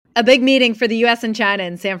A big meeting for the US and China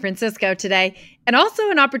in San Francisco today, and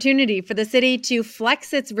also an opportunity for the city to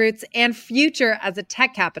flex its roots and future as a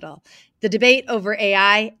tech capital. The debate over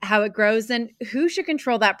AI, how it grows, and who should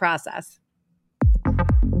control that process.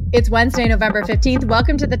 It's Wednesday, November 15th.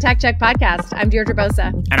 Welcome to the Tech Check podcast. I'm Deirdre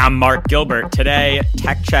Bosa. And I'm Mark Gilbert. Today,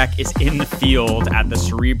 Tech Check is in the field at the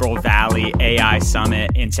Cerebral Valley AI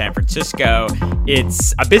Summit in San Francisco.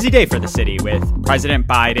 It's a busy day for the city with President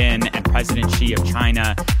Biden and President Xi of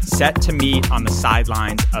China set to meet on the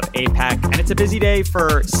sidelines of APEC. And it's a busy day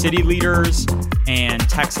for city leaders and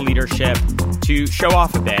tech's leadership to show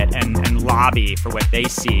off a bit and lobby for what they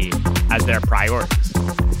see as their priorities.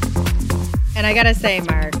 And I got to say,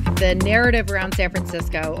 Mark, the narrative around San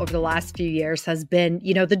Francisco over the last few years has been,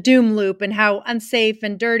 the doom loop and how unsafe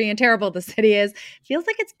and dirty and terrible the city is. Feels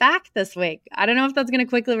like it's back this week. I don't know if that's going to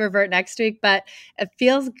quickly revert next week, but it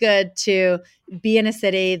feels good to be in a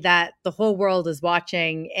city that the whole world is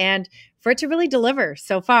watching and for it to really deliver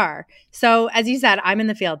so far. So as you said, I'm in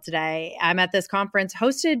the field today. I'm at this conference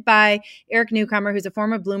hosted by Eric Newcomer, who's a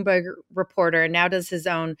former Bloomberg reporter and now does his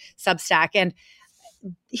own Substack. And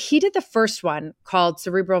he did the first one called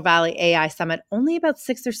Cerebral Valley AI Summit only about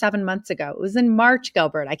 6 or 7 months ago. It was in March,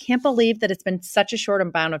 Gilbert. I can't believe that it's been such a short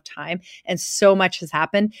amount of time and so much has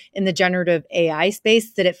happened in the generative AI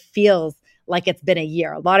space that it feels like it's been a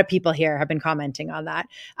year. A lot of people here have been commenting on that.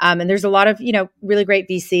 And there's a lot of, really great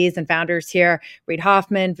VCs and founders here. Reid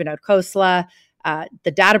Hoffman, Vinod Khosla,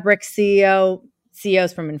 the Databricks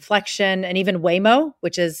CEOs from Inflection, and even Waymo,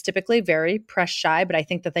 which is typically very press shy, but I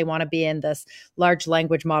think that they want to be in this large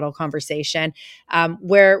language model conversation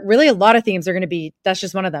where really a lot of themes are going to be, that's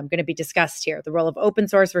just one of them, going to be discussed here. The role of open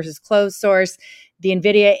source versus closed source, the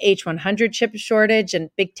NVIDIA H100 chip shortage and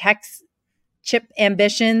big tech's chip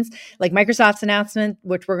ambitions, like Microsoft's announcement,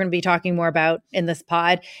 which we're going to be talking more about in this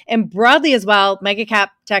pod, and broadly as well, mega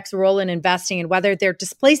cap tech's role in investing and whether they're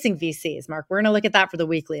displacing VCs. Mark, we're going to look at that for the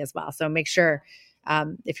weekly as well. So make sure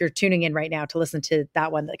if you're tuning in right now to listen to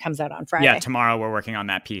that one that comes out on Friday. Yeah, tomorrow we're working on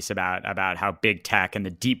that piece about how big tech and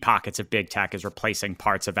the deep pockets of big tech is replacing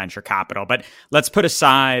parts of venture capital. But let's put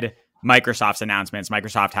aside Microsoft's announcements.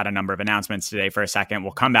 Microsoft had a number of announcements today for a second.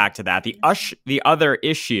 We'll come back to that. The other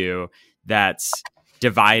issue that's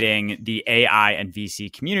dividing the AI and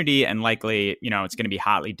VC community, and likely, it's going to be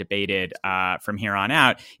hotly debated from here on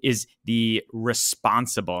out, is the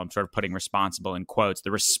responsible, I'm sort of putting responsible in quotes,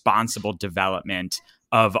 the responsible development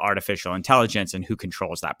of artificial intelligence and who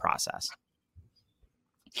controls that process.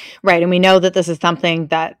 Right. And we know that this is something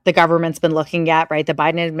that the government's been looking at, right? The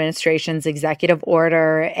Biden administration's executive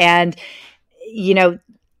order. And,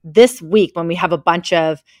 this week when we have a bunch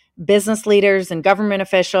of business leaders and government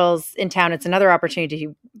officials in town, it's another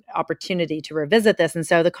opportunity to revisit this. And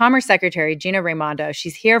so the Commerce Secretary, Gina Raimondo,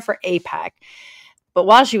 she's here for APEC. But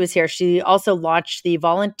while she was here, she also launched the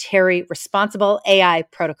Voluntary Responsible AI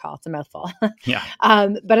Protocol. It's a mouthful. Yeah.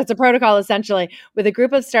 But it's a protocol essentially with a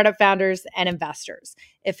group of startup founders and investors.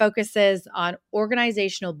 It focuses on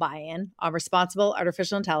organizational buy-in on responsible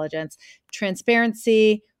artificial intelligence,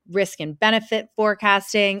 transparency, risk and benefit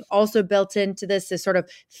forecasting. Also built into this is sort of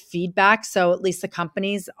feedback. So at least the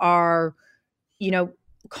companies are,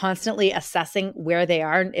 constantly assessing where they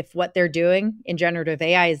are and if what they're doing in generative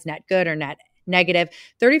AI is net good or net negative.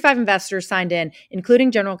 35 investors signed in,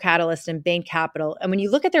 including General Catalyst and Bain Capital. And when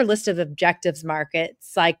you look at their list of objectives, Mark,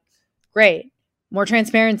 it's like, great, more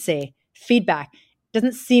transparency, feedback.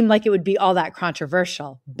 Doesn't seem like it would be all that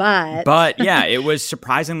controversial, but yeah, it was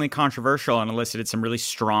surprisingly controversial and elicited some really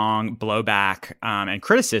strong blowback and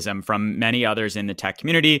criticism from many others in the tech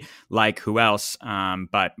community, like who else?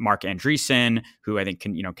 But Mark Andreessen, who I think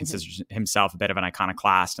considers himself a bit of an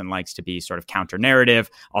iconoclast and likes to be sort of counter narrative.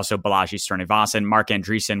 Also, Balaji Srinivasan. Mark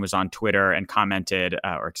Andreessen was on Twitter and commented,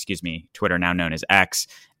 Twitter now known as X,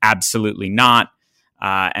 absolutely not.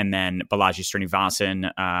 And then Balaji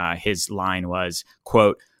Srinivasan, his line was,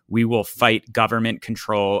 quote, "We will fight government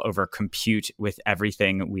control over compute with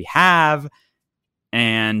everything we have."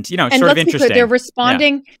 And, it's sort of interesting. They're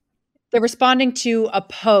responding. Yeah. They're responding to a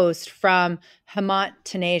post from Hemant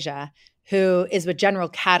Taneja, who is with General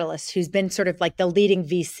Catalyst, who's been sort of like the leading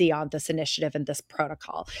VC on this initiative and this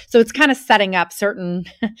protocol. So it's kind of setting up certain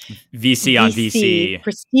VC on VC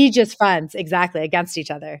prestigious funds, exactly, against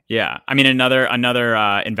each other. Yeah. I mean, another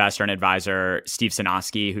investor and advisor, Steve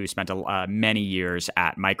Sinofsky, who spent many years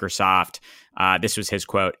at Microsoft. This was his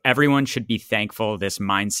quote: "Everyone should be thankful this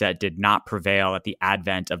mindset did not prevail at the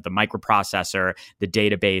advent of the microprocessor, the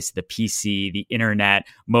database, the PC, the internet,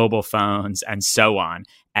 mobile phones, and so on.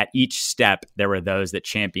 At each step, there were those that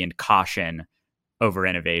championed caution over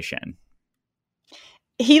innovation."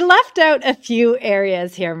 He left out a few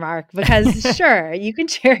areas here, Mark, because sure, you can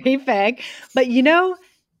cherry pick, but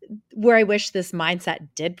where I wish this mindset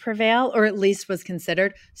did prevail, or at least was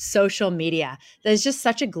considered, social media. There's just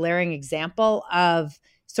such a glaring example of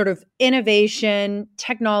sort of innovation,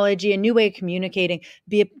 technology, a new way of communicating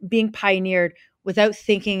being pioneered without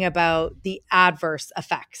thinking about the adverse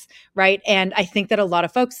effects, right? And I think that a lot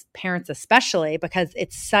of folks, parents especially, because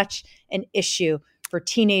it's such an issue for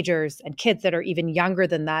teenagers and kids that are even younger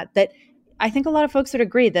than that, that I think a lot of folks would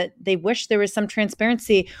agree that they wish there was some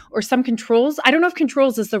transparency or some controls. I don't know if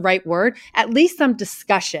controls is the right word, at least some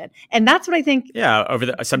discussion. And that's what I think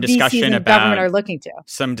some discussion about government are looking to.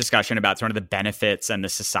 Some discussion about sort of the benefits and the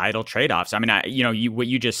societal trade-offs. I mean, what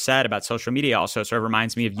you just said about social media also sort of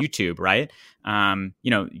reminds me of YouTube, right?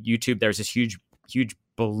 YouTube, there's this huge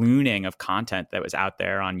ballooning of content that was out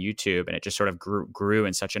there on YouTube, and it just sort of grew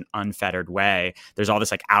in such an unfettered way. There's all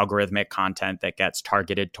this like algorithmic content that gets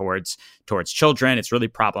targeted towards children. It's really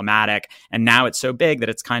problematic. And now it's so big that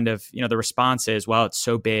it's kind of, the response is, well, it's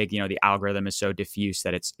so big, the algorithm is so diffuse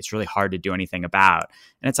that it's really hard to do anything about.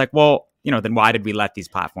 And it's like, well, then why did we let these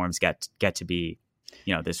platforms get to be,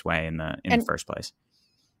 this way in the first place?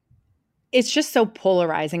 It's just so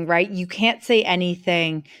polarizing, right? You can't say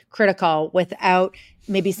anything critical without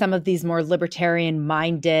maybe some of these more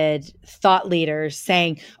libertarian-minded thought leaders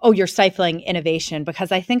saying, oh, you're stifling innovation.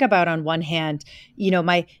 Because I think about, on one hand,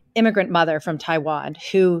 my immigrant mother from Taiwan,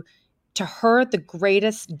 who, to her, the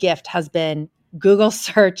greatest gift has been Google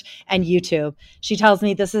search and YouTube. She tells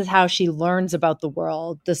me this is how she learns about the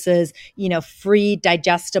world. This is, free,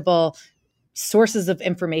 digestible sources of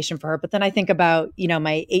information for her. But then I think about,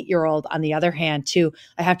 my 8-year-old on the other hand, too.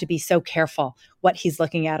 I have to be so careful what he's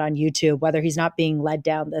looking at on YouTube, whether he's not being led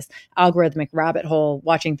down this algorithmic rabbit hole,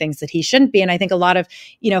 watching things that he shouldn't be. And I think a lot of,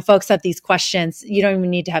 folks have these questions. You don't even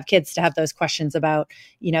need to have kids to have those questions about,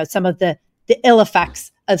 some of the ill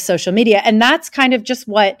effects of social media. And that's kind of just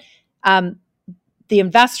what, the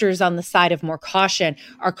investors on the side of more caution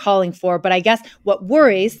are calling for. But I guess what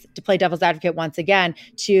worries, to play devil's advocate once again,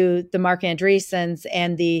 to the Marc Andreessens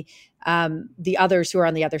and the others who are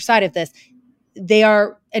on the other side of this, they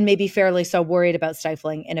are, and maybe fairly so, worried about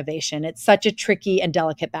stifling innovation. It's such a tricky and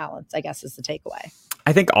delicate balance, I guess, is the takeaway.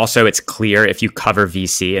 I think also it's clear if you cover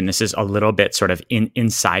VC, and this is a little bit sort of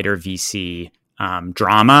insider VC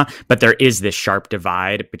drama, but there is this sharp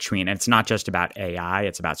divide between, and it's not just about AI,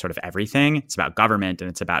 it's about sort of everything. It's about government, and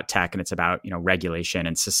it's about tech, and it's about, regulation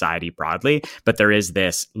and society broadly. But there is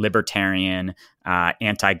this libertarian,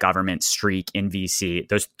 anti-government streak in VC.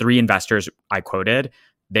 Those 3 investors I quoted,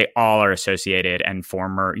 they all are associated and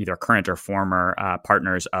either current or former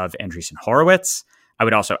partners of Andreessen Horowitz. I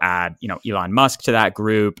would also add, Elon Musk to that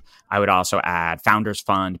group. I would also add Founders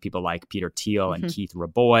Fund, people like Peter Thiel and Keith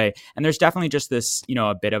Rabois. And there's definitely just this,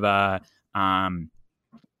 a bit of a, I'm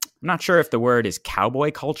not sure if the word is cowboy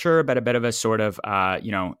culture, but a bit of a sort of,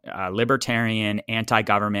 libertarian,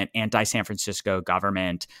 anti-government, anti-San Francisco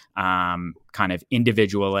government, kind of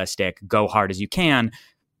individualistic, go hard as you can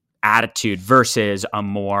attitude versus a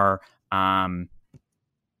more, more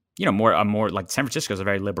like San Francisco is a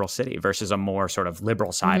very liberal city versus a more sort of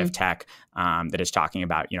liberal side of tech that is talking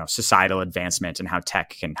about, societal advancement and how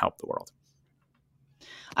tech can help the world.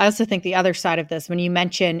 I also think the other side of this, when you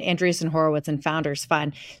mention Andreessen Horowitz and Founders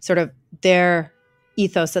Fund, sort of their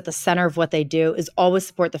ethos at the center of what they do is always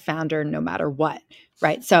support the founder no matter what,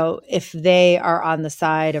 right? So if they are on the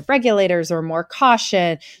side of regulators or more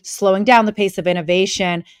caution, slowing down the pace of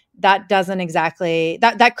innovation, that doesn't exactly,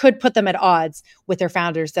 that could put them at odds with their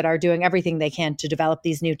founders that are doing everything they can to develop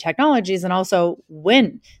these new technologies and also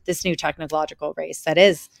win this new technological race that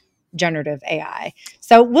is generative AI.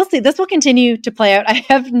 So we'll see. This will continue to play out. I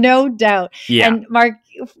have no doubt. Yeah. And Mark,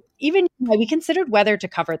 even we considered whether to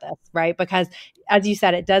cover this, right? Because as you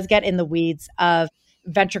said, it does get in the weeds of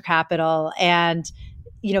venture capital and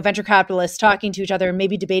venture capitalists talking to each other and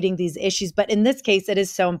maybe debating these issues. But in this case, it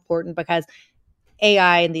is so important because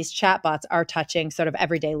AI and these chatbots are touching sort of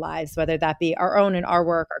everyday lives, whether that be our own and our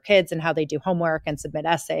work, our kids and how they do homework and submit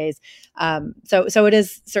essays. So it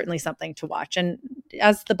is certainly something to watch. And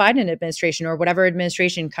as the Biden administration or whatever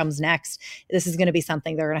administration comes next, this is going to be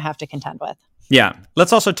something they're going to have to contend with. Yeah.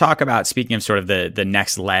 Let's also talk about, speaking of sort of the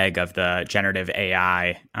next leg of the generative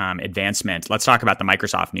AI advancement, let's talk about the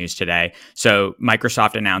Microsoft news today. So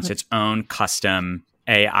Microsoft announced its own custom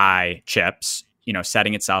AI chips,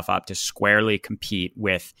 setting itself up to squarely compete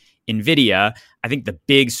with NVIDIA. I think the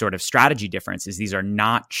big sort of strategy difference is these are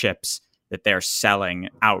not chips that they're selling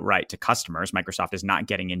outright to customers. Microsoft is not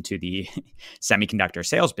getting into the semiconductor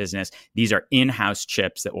sales business. These are in-house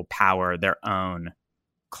chips that will power their own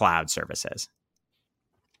cloud services.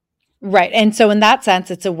 Right. And so in that sense,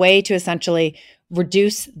 it's a way to essentially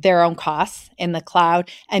reduce their own costs in the cloud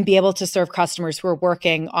and be able to serve customers who are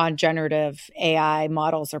working on generative AI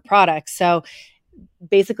models or products. So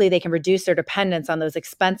basically they can reduce their dependence on those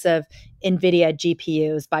expensive NVIDIA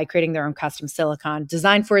GPUs by creating their own custom silicon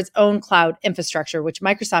designed for its own cloud infrastructure, which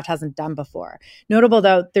Microsoft hasn't done before. Notable,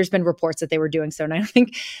 though, there's been reports that they were doing so. And I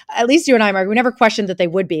think, at least you and I, Mark, we never questioned that they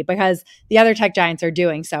would be because the other tech giants are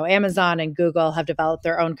doing so. Amazon and Google have developed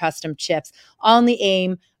their own custom chips, all in the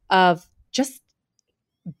aim of just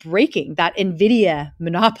breaking that NVIDIA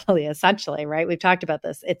monopoly, essentially, right? We've talked about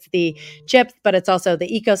this. It's the chips, but it's also the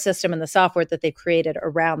ecosystem and the software that they've created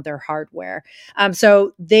around their hardware.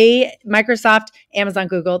 Microsoft, Amazon,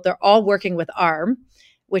 Google, they're all working with ARM,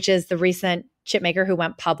 which is the recent chip maker who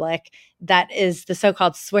went public. That is the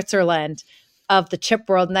so-called Switzerland of the chip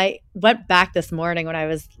world. And I went back this morning when I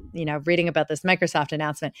was, reading about this Microsoft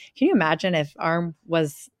announcement. Can you imagine if ARM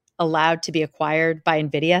was allowed to be acquired by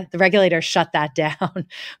NVIDIA? The regulators shut that down.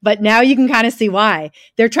 But now you can kind of see why.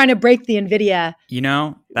 They're trying to break the NVIDIA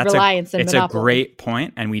reliance and monopoly. It's a great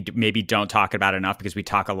point, and we maybe don't talk about it enough because we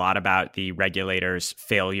talk a lot about the regulators'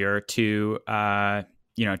 failure to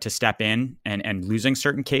step in and losing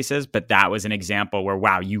certain cases. But that was an example where,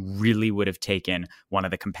 wow, you really would have taken one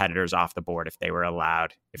of the competitors off the board if they were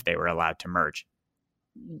allowed to merge.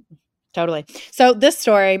 Totally. So this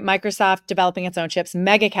story, Microsoft developing its own chips,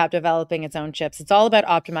 Megacap developing its own chips, it's all about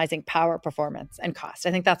optimizing power, performance, and cost.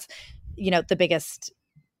 I think that's, the biggest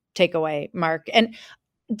takeaway, Mark. And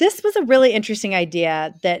this was a really interesting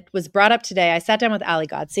idea that was brought up today. I sat down with Ali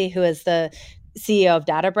Ghodsi, who is the CEO of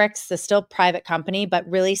Databricks, a still private company, but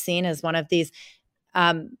really seen as one of these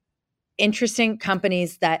interesting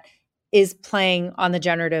companies that is playing on the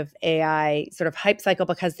generative AI sort of hype cycle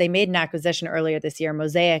because they made an acquisition earlier this year,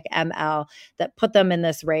 Mosaic ML, that put them in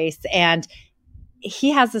this race. And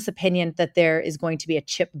he has this opinion that there is going to be a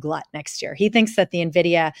chip glut next year. He thinks that the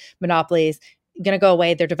NVIDIA monopoly is going to go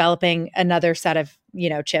away. They're developing another set of,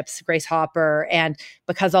 chips, Grace Hopper. And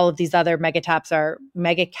because all of these other mega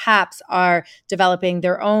caps are developing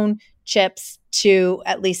their own chips to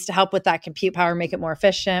at least help with that compute power, make it more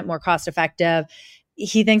efficient, more cost effective.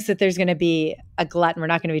 He thinks that there's going to be a glut, and we're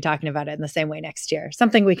not going to be talking about it in the same way next year.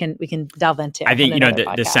 Something we can delve into. I think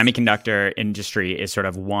the semiconductor industry is sort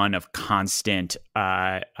of one of constant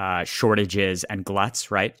shortages and gluts,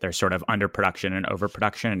 right? There's sort of underproduction and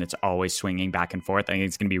overproduction, and it's always swinging back and forth. I think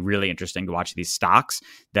it's going to be really interesting to watch these stocks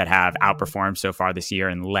that have outperformed so far this year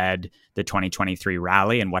and led the 2023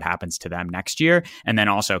 rally, and what happens to them next year. And then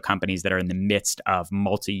also companies that are in the midst of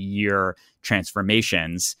multi-year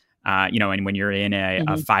transformations. And when you're in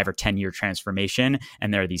a 5 or 10 year transformation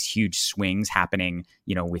and there are these huge swings happening,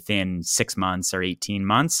 within 6 months or 18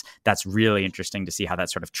 months, that's really interesting to see how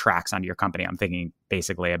that sort of tracks onto your company. I'm thinking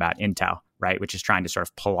basically about Intel, right? Which is trying to sort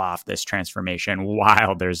of pull off this transformation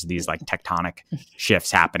while there's these like tectonic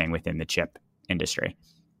shifts happening within the chip industry.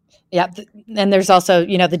 Yeah. And there's also,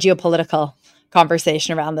 the geopolitical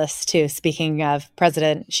conversation around this too. Speaking of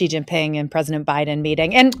President Xi Jinping and President Biden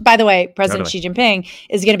meeting. And by the way, President Xi Jinping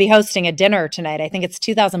is going to be hosting a dinner tonight. I think it's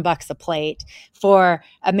 $2,000 a plate for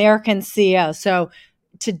American CEOs. So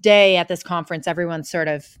today at this conference, everyone's sort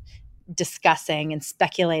of discussing and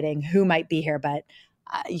speculating who might be here. But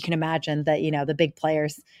you can imagine that, the big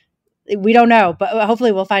players, we don't know, but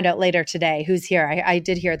hopefully we'll find out later today who's here. I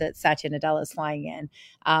did hear that Satya Nadella is flying in.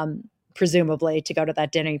 Presumably to go to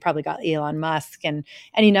that dinner. You probably got Elon Musk and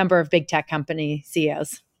any number of big tech company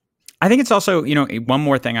CEOs. I think it's also, one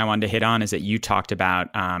more thing I wanted to hit on is that you talked about,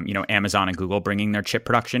 Amazon and Google bringing their chip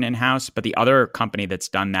production in-house, but the other company that's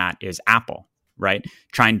done that is Apple, right?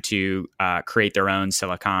 Trying to create their own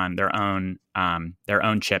silicon, their own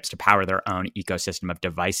chips to power their own ecosystem of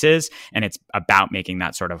devices. And it's about making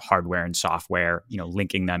that sort of hardware and software,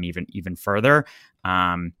 linking them even further.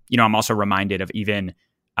 I'm also reminded of even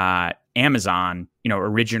Amazon,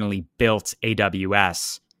 originally built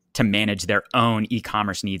AWS to manage their own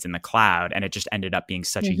e-commerce needs in the cloud. And it just ended up being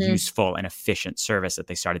such a useful and efficient service that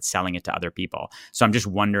they started selling it to other people. So I'm just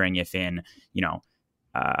wondering if in,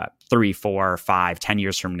 3, 4, 5, 10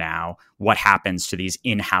 years from now, what happens to these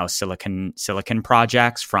in-house silicon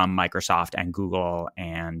projects from Microsoft and Google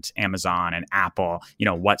and Amazon and Apple?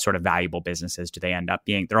 What sort of valuable businesses do they end up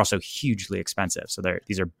being? They're also hugely expensive. So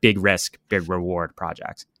these are big risk, big reward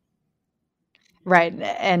projects. Right.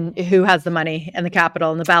 And who has the money and the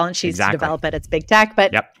capital and the balance sheets to develop it? It's big tech.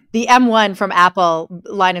 But the M1 from Apple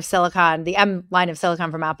line of silicon, the M line of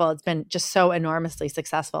silicon from Apple, it's been just so enormously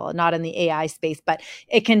successful, not in the AI space, but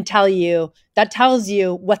it can tell you, that tells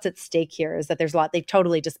you what's at stake here is that there's a lot, they've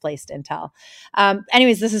totally displaced Intel.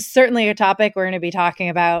 Anyways, this is certainly a topic we're going to be talking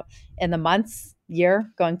about in the months,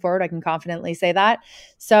 year going forward. I can confidently say that.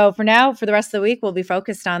 So for now, for the rest of the week, we'll be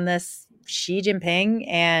focused on this Xi Jinping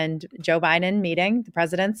and Joe Biden meeting, the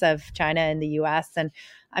presidents of China and the US. And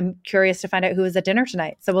I'm curious to find out who is at dinner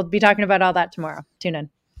tonight. So we'll be talking about all that tomorrow. Tune in.